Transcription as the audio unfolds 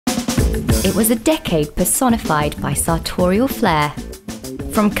It was a decade personified by sartorial flair.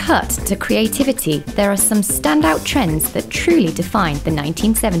 From cut to creativity, there are some standout trends that truly defined the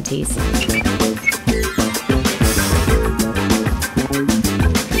 1970s.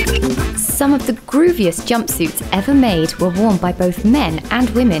 Some of the grooviest jumpsuits ever made were worn by both men and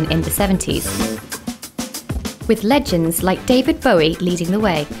women in the 70s, with legends like David Bowie leading the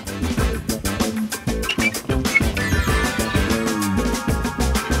way.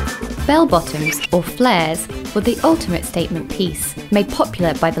 Bell-bottoms, or flares, were the ultimate statement piece, made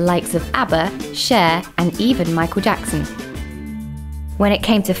popular by the likes of Abba, Cher, and even Michael Jackson. When it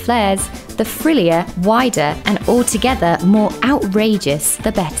came to flares, the frillier, wider, and altogether more outrageous,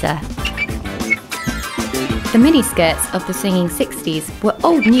 the better. The miniskirts of the swinging 60s were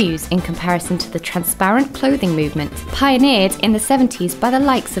old news in comparison to the transparent clothing movement pioneered in the 70s by the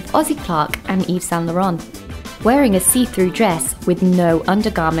likes of Ossie Clark and Yves Saint Laurent. Wearing a see-through dress with no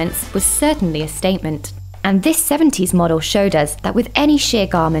undergarments was certainly a statement. And this 70s model showed us that with any sheer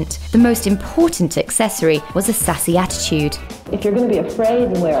garment, the most important accessory was a sassy attitude. If you're going to be afraid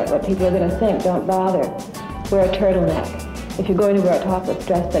and wear it, what people are going to think, don't bother. Wear a turtleneck. If you're going to wear a topless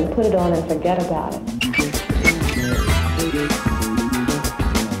dress, then put it on and forget about it.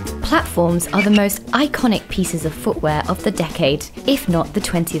 Platforms are the most iconic pieces of footwear of the decade, if not the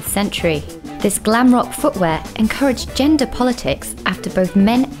 20th century. This glam rock footwear encouraged gender politics after both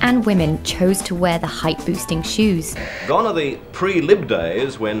men and women chose to wear the height-boosting shoes. Gone are the pre-lib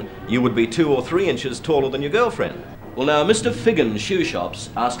days when you would be 2 or 3 inches taller than your girlfriend. Well, now, Mr. Figgin's shoe shops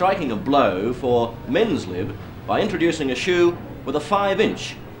are striking a blow for men's lib by introducing a shoe with a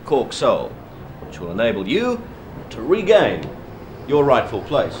 5-inch cork sole, which will enable you to regain your rightful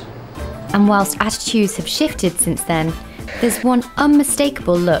place. And whilst attitudes have shifted since then, there's one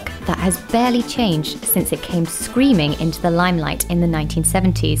unmistakable look that has barely changed since it came screaming into the limelight in the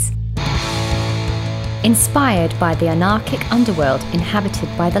 1970s. Inspired by the anarchic underworld inhabited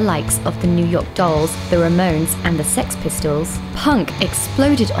by the likes of the New York Dolls, the Ramones and the Sex Pistols, punk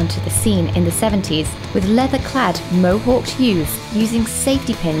exploded onto the scene in the 70s with leather-clad, mohawked youths using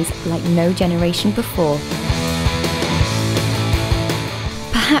safety pins like no generation before.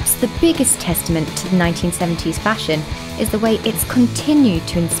 Perhaps the biggest testament to the 1970s fashion is the way it's continued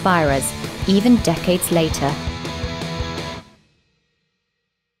to inspire us, even decades later.